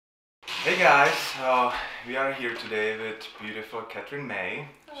Hey guys, we are here today with beautiful Kathryn Mae.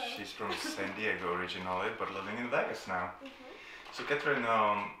 Hello. She's from San Diego originally, but living in Vegas now. Mhm. So Kathryn,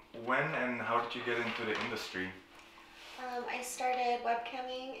 when and how did you get into the industry? I started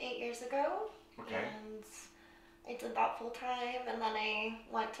webcamming 8 years ago, Okay. and I did that full time, and then I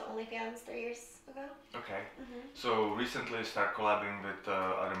went to OnlyFans 3 years ago. Okay. Mhm. So recently you start collabing with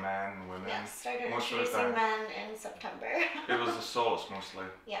other men and women? Yes, started Most of the introducing time. men in September. It was the solos mostly.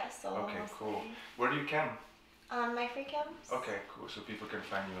 Yeah, solo Okay, mostly. cool. Where do you cam? On my free cams. Okay, cool. So people can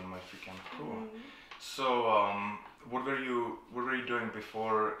find you on my free cam. Cool. Mhm. So, what were you doing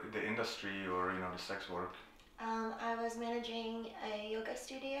before the industry or the sex work? I was managing a yoga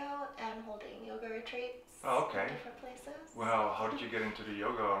studio and holding yoga retreats Oh, okay. in different places. Well, how did you get into the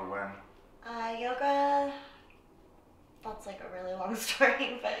yoga or when? Yoga, that's like a really long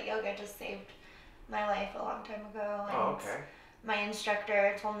story, but yoga just saved my life a long time ago. And Oh, okay. my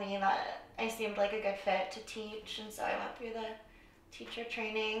instructor told me that I seemed like a good fit to teach, and so I went through the teacher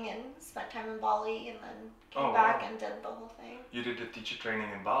training and spent time in Bali, and then came back and did the whole thing. You did the teacher training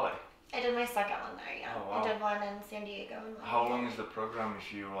in Bali? I did my second one there, yeah. Oh, wow. I did one in San Diego. And one How in long Bali. is the program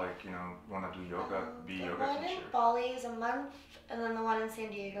if you want to do yoga, be The yoga one teacher? in Bali is a month, and then the one in San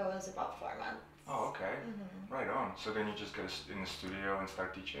Diego is about 4 months. Oh, okay. Mhm. Right on. So then you just get in the studio and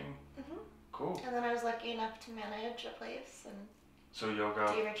start teaching? Mhm. Cool. And then I was lucky enough to manage a place and So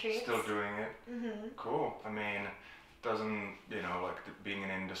yoga, do retreats. still doing it? Mhm. Cool. I mean, doesn't, being in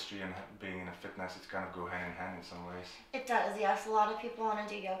industry and being in a fitness, it's kind of go hand in hand in some ways. It does, yes. A lot of people want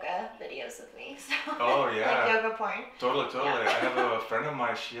to do yoga videos with me, so Oh, yeah. like yoga porn. Totally. Yeah. I have a friend of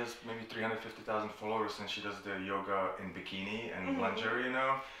mine, she has maybe 350,000 followers and she does the yoga in bikini and Mhm. lingerie,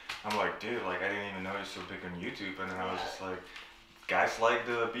 I'm like, dude, I didn't even know you're so big on YouTube. And then I was Yeah. just like, guys like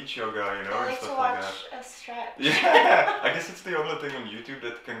the beach yoga, I and like stuff to like watch that. a stretch. Yeah, I guess it's the only thing on YouTube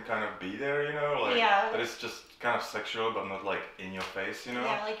that can kind of be there, Yeah. that is just kind of sexual, but not like in your face,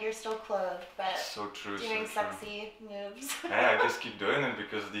 Yeah, like you're still clothed, but So true, doing so true. sexy moves. Yeah, I just keep doing it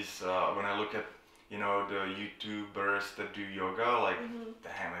because these, when I look at, the YouTubers that do yoga, Mhm.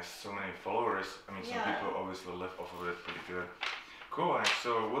 damn, there's so many followers. I mean, some Yeah. people obviously live off of it pretty good. Cool. And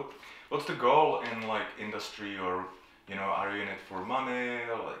so, what's the goal in industry, or are you in it for money,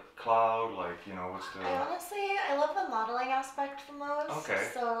 or cloud, what's the? I love the modeling aspect the most. Okay.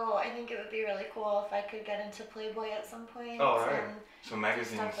 So I think it would be really cool if I could get into Playboy at some point. Oh, right. And So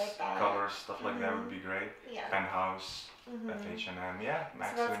magazines, like that. covers, stuff like that would Mhm. be great. yeah. Penthouse, Mhm. FH&M, yeah, So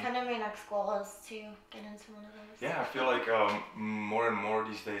Maxim. that's kind of my next goal, is to get into one of those. Yeah, I feel like more and more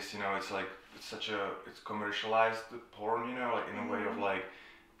these days, it's like it's commercialized porn, in a way of Mhm.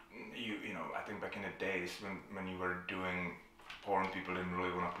 I think back in the days when you were doing porn, people didn't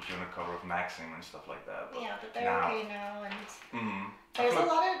really want to put you on the cover of Maxim and stuff like that. Yeah, but they're now- okay now, and Mm-hmm. there's a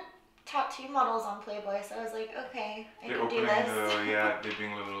lot of tattoo models on Playboy, so I was like, okay, I They're can do opening this. they're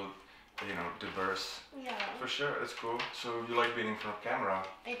being a little, diverse. Yeah, For sure, that's cool. So you like being in front of camera?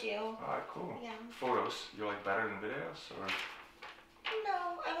 I do. Alright, cool. Yeah. Photos, you like better than videos, or?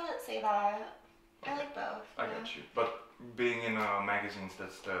 No, I wouldn't say that. I like both. I yeah. got you. But being in magazines,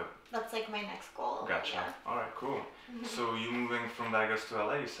 That's like my next goal. Gotcha. Yeah. Alright, cool. Mhm. So you moving from Vegas to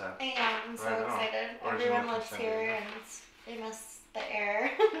LA, you said? I am. I'm so Right on. excited. Originally Everyone from lives San here, Diego. and they miss the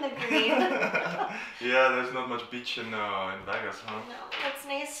air, the green. Yeah, there's not much beach in Vegas, huh? No, it's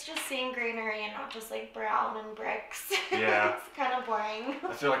nice just seeing greenery and not just like brown and bricks. Yeah. It's kind of boring.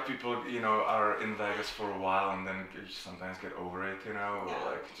 I feel like people, are in Vegas for a while and then you sometimes get over it,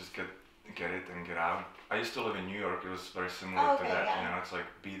 Yeah. just get it and get out. I used to live in New York. It was very similar Oh, to okay, that. yeah. It's like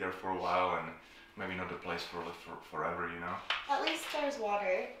be there for a while and maybe not the place for forever. At least there's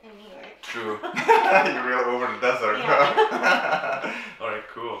water in New York. True. You're real over the desert. Yeah. All right,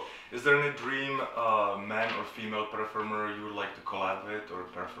 cool. Is there any dream man or female performer you would like to collab with or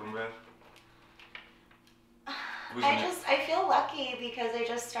perform with? Who's in it? I feel lucky because I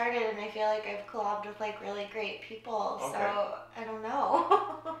just started and I feel like I've collabed with like really great people. Okay. So I don't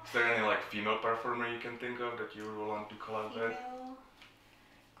know. Is there any female performer you can think of that you would want to collab with?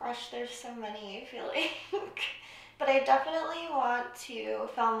 Gosh, there's so many, I feel like. But I definitely want to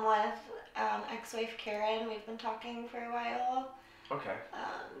film with ex-wife Karen. We've been talking for a while. Okay.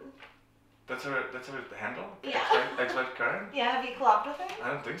 That's her handle? Yeah. Ex-wife Karen? Yeah, have you collabed with her? I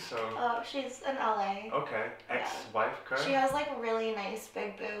don't think so. Oh, she's in LA. Okay. Ex-wife Karen? She has like really nice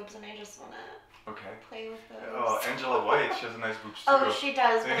big boobs, and I just want to Okay. play with those. Oh, Angela White, she has a nice boobs too. Oh, she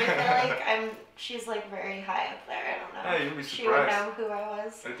does, but I feel like she's like very high up there. I don't know. Yeah, you'll be She would surprised. know who I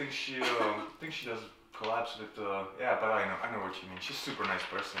was. I think she does collabs with yeah, but I know what you mean. She's a super nice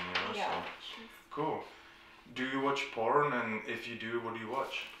person, Yeah. so cool. Do you watch porn, and if you do, what do you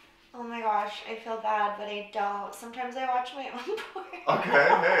watch? Oh my gosh, I feel bad, but I don't. Sometimes I watch my own porn. Okay,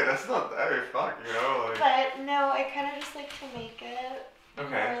 hey, that's not, hey, fuck, you know, like. But no, I kind of just like to make it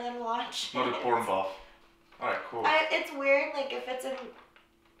Okay. more than watch Not a it. porn buff. Alright, cool. It's weird, like if it's in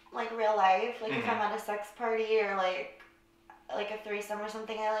like real life, like if Mhm. I'm at a sex party or like a threesome or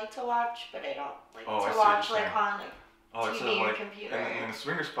something, I like to watch, but I don't like Oh, I to see what watch you're like saying. on Oh, it's TV or like computer. in a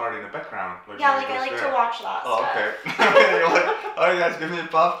swingers party in the background. Like Yeah, when like it I goes like there. to watch that Oh, stuff. okay. You're like, alright guys, give me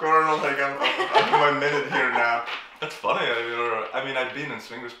popcorn. I'm like, I'm in my minute here now. That's funny. I mean, I've been in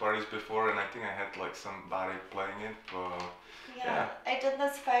swingers parties before, and I think I had like somebody playing it. But Yeah, I did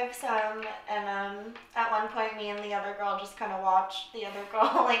this fivesome, and at one point, me and the other girl just kind of watched the other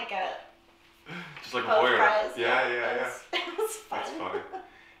girl like get just like a both voyeur. guys. Yeah. It was fun. That's funny.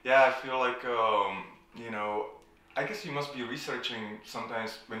 Yeah, I feel like you know, I guess you must be researching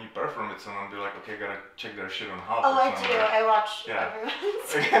sometimes when you perform with someone. Be like, okay, gotta check their shit on hot. Oh, or I do. somewhere. I watch Yeah.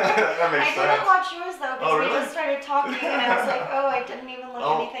 everyone's. That makes I sense. didn't watch yours though because Oh, we really? just started talking, and I was like, oh, I didn't even look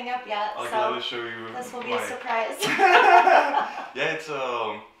Oh, anything up yet. I'll So gladly show you. this will be my... a surprise. Yeah, it's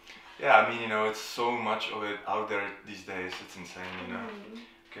yeah, I mean, you know, it's so much of it out there these days. It's insane, you know.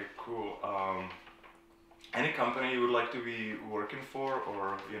 Okay, cool. Any company you would like to be working for,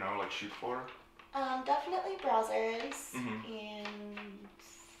 or you know, like shoot for? Definitely browsers, Mhm. and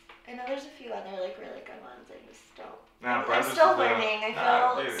I know there's a few other like really good ones. I just don't. Nah, I'm browsers still is the- learning. I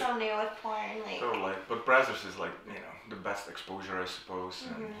Nah, feel dude. so new with porn. Like, Totally. But browsers is like, you know, the best exposure, I suppose,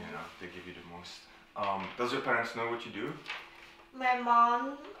 and Mhm. you know, they give you the most. Does your parents know what you do? my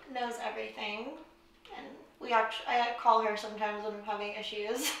mom knows everything, and I call her sometimes when I'm having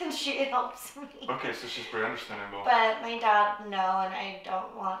issues, and she helps me. Okay, so she's pretty understandable. But my dad, no, and I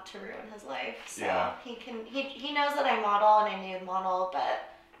don't want to ruin his life. So Yeah. he knows that I model and I nude model, but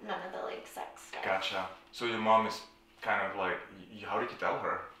none of the like sex stuff. Gotcha. So your mom is kind of like, how did you tell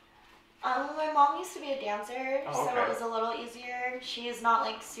her? My mom used to be a dancer, Oh, so okay. it was a little easier. She is not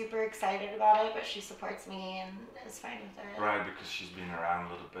like super excited about it, but she supports me and is fine with it. Right, because she's been around a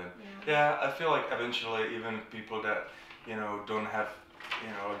little bit. Yeah. Yeah, I feel like eventually even people that, you know, don't have, you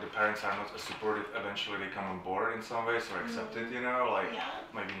know, the parents are not as supportive, eventually they come on board in some ways or accept it, you know, like Yeah.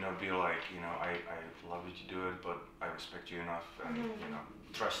 maybe not be like, you know, I love you to do it, but I respect you enough and, you know,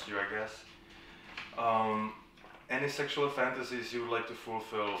 trust you, I guess. Any sexual fantasies you would like to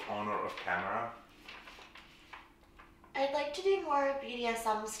fulfill on or off camera? I'd like to do more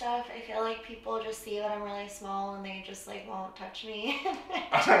BDSM stuff. I feel like people just see that I'm really small and they just like won't touch me.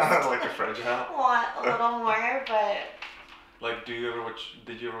 Like a fragile? Want a little more, but Like, did you ever watch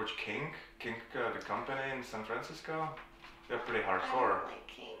Kink? Kink, the company in San Francisco? They're pretty I hardcore. don't like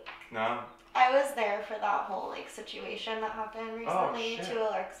kink. No? I was there for that whole like situation that happened recently shit. to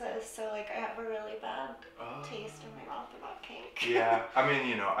Alexis, so like I have a really bad Oh. taste in my mouth about kink. Yeah, I mean,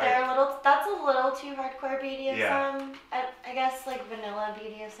 you know, That's a little too hardcore BDSM. Yeah. I guess like vanilla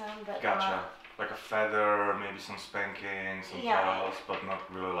BDSM, but Gotcha. not. Like a feather, maybe some spanking, some Yeah. towels, but not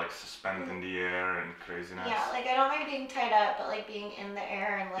really like suspended in the air and craziness. Yeah, like I don't mind being tied up, but like being in the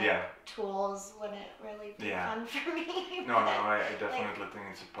air and like Yeah. tools wouldn't really be Yeah. fun for me. No, but, I definitely think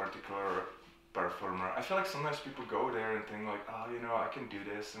it's a particular performer. I feel like sometimes people go there and think like, oh, you know, I can do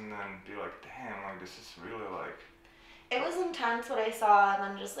this, and then be like, damn, like this is really like. It was intense what I saw, and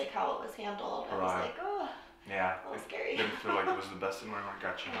then just like how it was handled. I was Right. like, oh, Yeah. that was scary. Didn't feel like it was the best environment.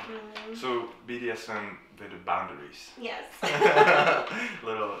 Gotcha. Mhm. So BDSM with the boundaries. Yes.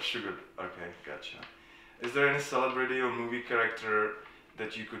 Little sugar. Okay, gotcha. Is there any celebrity or movie character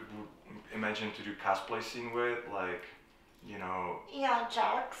that you could imagine to do cosplay scene with, like, you know? Yeah,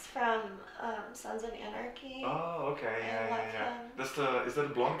 Jax from Sons of Anarchy. Oh, okay, I love him. That's is that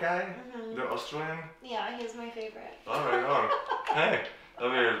the blonde guy? Mhm. The Australian? Yeah, he's my favorite. Oh my god. Hey, I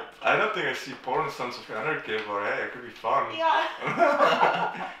mean, I don't think I see porn Sons of Anarchy, but hey, it could be fun.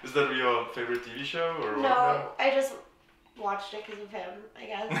 Yeah. Is that your favorite TV show or what? No, I just watched it because of him, I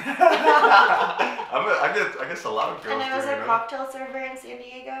guess. I guess a lot of girls And I was do, a you know? cocktail server in San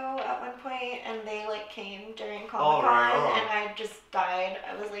Diego at one point, and they like came during Oh, Comic-Con, right on. and I just died.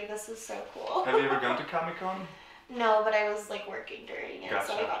 I was like, this is so cool. Have you ever gone to Comic-Con? No, but I was like working during it, so I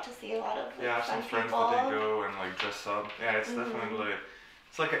Gotcha. got to see a lot of like, Yeah, I have some fun friends people. that they go and like dress up. Yeah, it's definitely,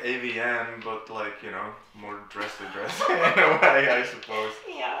 it's like an AVN, but like, you know, more dressy in a way, I suppose.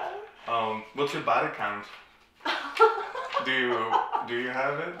 Yeah. What's your body count? Do you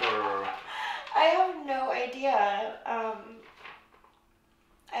have it or? I have no idea. I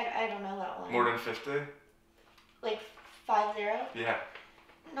don't know that one. More than 50? Like 50? Yeah.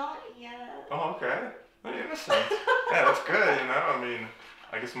 Not yet. Oh, okay. Well, you're innocent. Yeah, that's good, you know, I mean,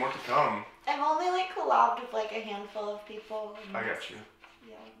 I guess more to come. I've only like collabed with like a handful of people. And I got you.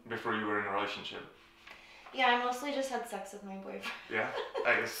 Yeah. Before you were in a relationship? Yeah, I mostly just had sex with my boyfriend. Yeah,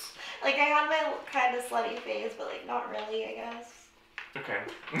 I guess. Like, I had my kind of slutty phase, but, like, not really, I guess. Okay.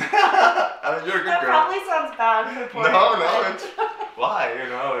 I mean, you're a good That girl. probably sounds bad for porn. No, it's why, you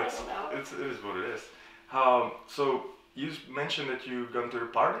know, I don't know. it is what it is. So you mentioned that you've gone to the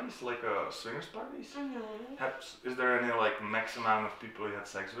parties, like swingers parties. Mm-hmm. Is there any like max amount of people you had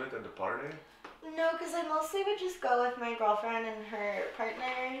sex with at the party? No, because I mostly would just go with my girlfriend and her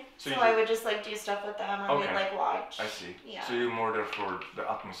partner. So I would just like do stuff with them, or we'd like watch. I see. Yeah. So you're more there for the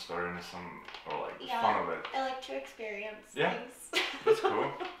atmosphere and or like fun of it. I like to experience things. That's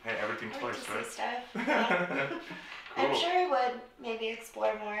cool. Hey, everything's I like twice, to right? see stuff. Yeah. Cool. I'm sure I would maybe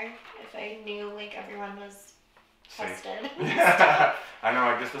explore more if I knew like everyone was tested. Yeah. I know.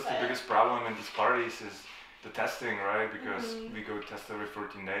 I guess that's the biggest problem in these parties is the testing, right? Because we go test every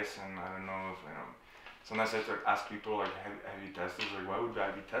 14 days, and I don't know if sometimes I have to ask people like, have you tested? Like, why would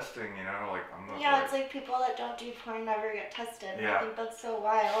I be testing? You know, like I'm not. Yeah, it's like people that don't do porn never get tested. Yeah. I think that's so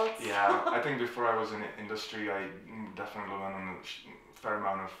wild. Yeah, I think before I was in the industry, I definitely went on a fair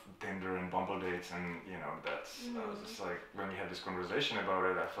amount of Tinder and Bumble dates, and I was just like, when we had this conversation about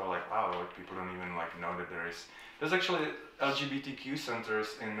it, I felt like, wow, like people don't even like know that there's actually LGBTQ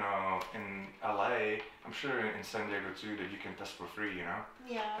centers in LA, I'm sure in San Diego too, that you can test for free,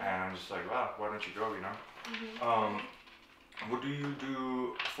 Yeah. And I'm just like, wow, why don't you go, What do you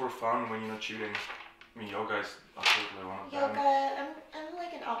do for fun when you're not shooting? I mean, yoga is absolutely one of them. Yoga, I'm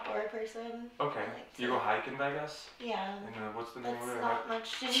like an outdoor person. Okay. Like you go hiking, I guess? Yeah. And what's the name of it? That's not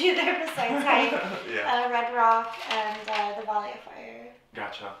much to do there besides hike. Yeah. Red Rock and the Valley of Fire.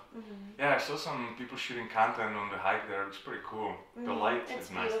 Gotcha. Yeah, I saw some people shooting content on the hike there. It's pretty cool. The light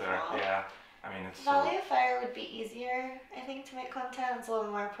is nice there. Yeah. I mean, it's Valley of Fire would be easier, I think, to make content. It's a little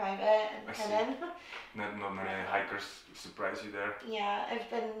more private and hidden. Not many hikers surprise you there. Yeah, I've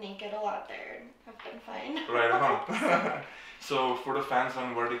been naked a lot there and I've been fine. Right on. So for the fans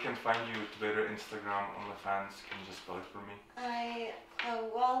on where they can find you, Twitter, Instagram, OnlyFans, can you just spell it for me? I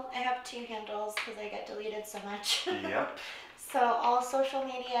have 2 handles because I get deleted so much. Yep. So all social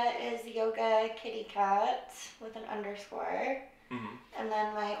media is Yoga Kitty Cat with an underscore. And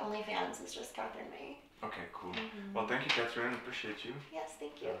then my OnlyFans is just Kathryn Mae. Okay, cool. Well, thank you, Kathryn. Appreciate you. Yes,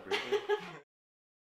 thank you. Have a great day.